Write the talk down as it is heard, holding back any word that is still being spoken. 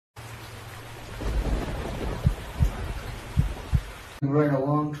Right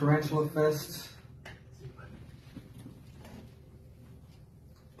along, Tarantula Fest.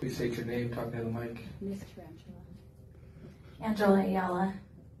 Please state your name, talk to the mic. Miss Tarantula. Angela Ayala,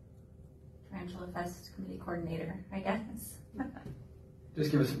 Tarantula Fest Committee Coordinator, I guess.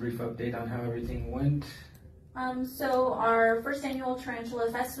 Just give us a brief update on how everything went. So our first annual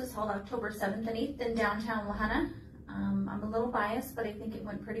Tarantula Fest was held October 7th and 8th in downtown Lahaina. I'm a little biased, but I think it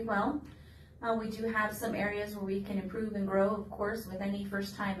went pretty well. We do have some areas where we can improve and grow, of course, with any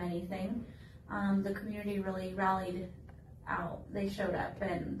first time anything. The community really rallied out. They showed up,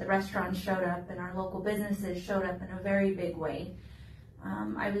 and the restaurants showed up, and our local businesses showed up in a very big way.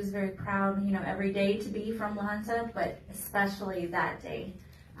 I was very proud, every day to be from Lahaina, but especially that day.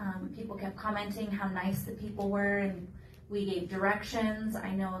 People kept commenting how nice the people were, and we gave directions. I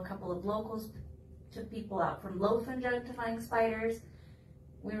know a couple of locals took people out from Loafin' to find spiders.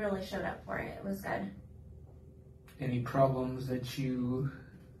 We really showed up for it. It was good. Any problems that you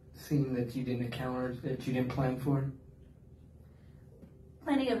seen that you didn't encounter, that you didn't plan for?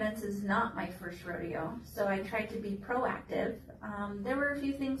 Planning events is not my first rodeo, so I tried to be proactive. There were a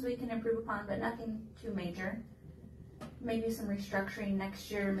few things we can improve upon, but nothing too major. Maybe some restructuring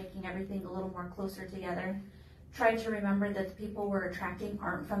next year, making everything a little more closer together. Try to remember that the people we're attracting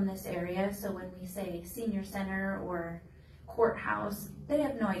aren't from this area, so when we say senior center or courthouse, they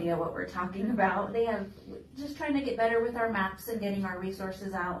have no idea what we're talking about. They have just trying to get better with our maps and getting our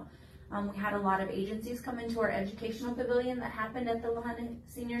resources out. We had a lot of agencies come into our educational pavilion that happened at the Lahaina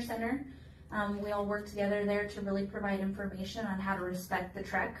Senior Center. We all worked together there to really provide information on how to respect the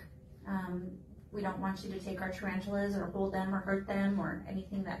trek. We don't want you to take our tarantulas or hold them or hurt them or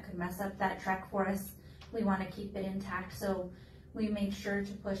anything that could mess up that trek for us. We want to keep it intact, so we made sure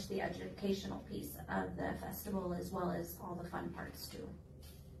to push the educational piece of the festival as well as all the fun parts too.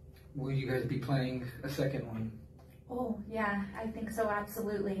 Will you guys be planning a second one? Oh yeah, I think so,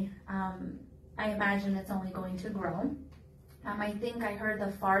 absolutely. I imagine it's only going to grow. I think I heard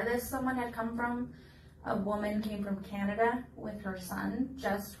the farthest someone had come from, a woman came from Canada with her son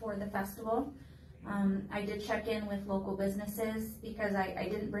just for the festival. I did check in with local businesses because I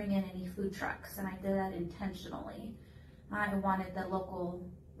didn't bring in any food trucks, and I did that intentionally. I wanted the local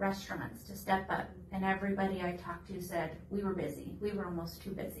restaurants to step up, and everybody I talked to said we were busy. We were almost too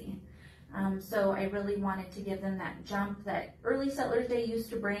busy. So I really wanted to give them that jump that early Settlers Day used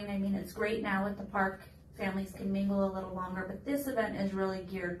to bring. I mean, it's great now at the park. Families can mingle a little longer, but this event is really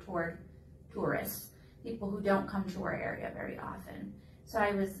geared toward tourists, people who don't come to our area very often. So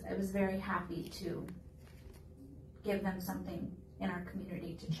I was very happy to give them something in our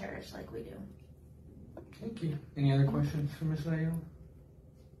community to cherish like we do. Thank you. Any other questions for Ms. Ayala?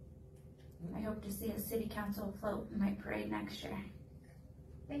 I hope to see a city council float in my parade next year.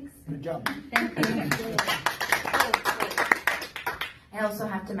 Thanks. Good job. Thank you. I also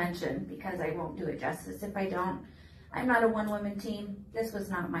have to mention, because I won't do it justice if I don't, I'm not a one-woman team. This was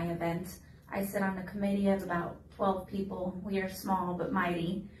not my event. I sit on a committee of about 12 people. We are small but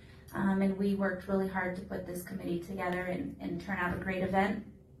mighty, and we worked really hard to put this committee together and turn out a great event,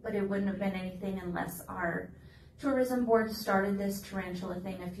 but it wouldn't have been anything unless our tourism board started this tarantula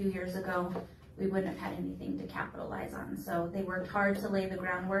thing a few years ago. We wouldn't have had anything to capitalize on. So they worked hard to lay the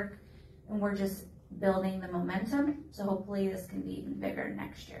groundwork, and we're just building the momentum. So hopefully this can be even bigger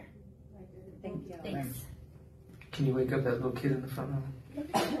next year. Thank you. Thanks. Can you wake up that little kid in the front row?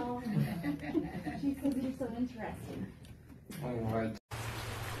 She says you're so interesting. All right.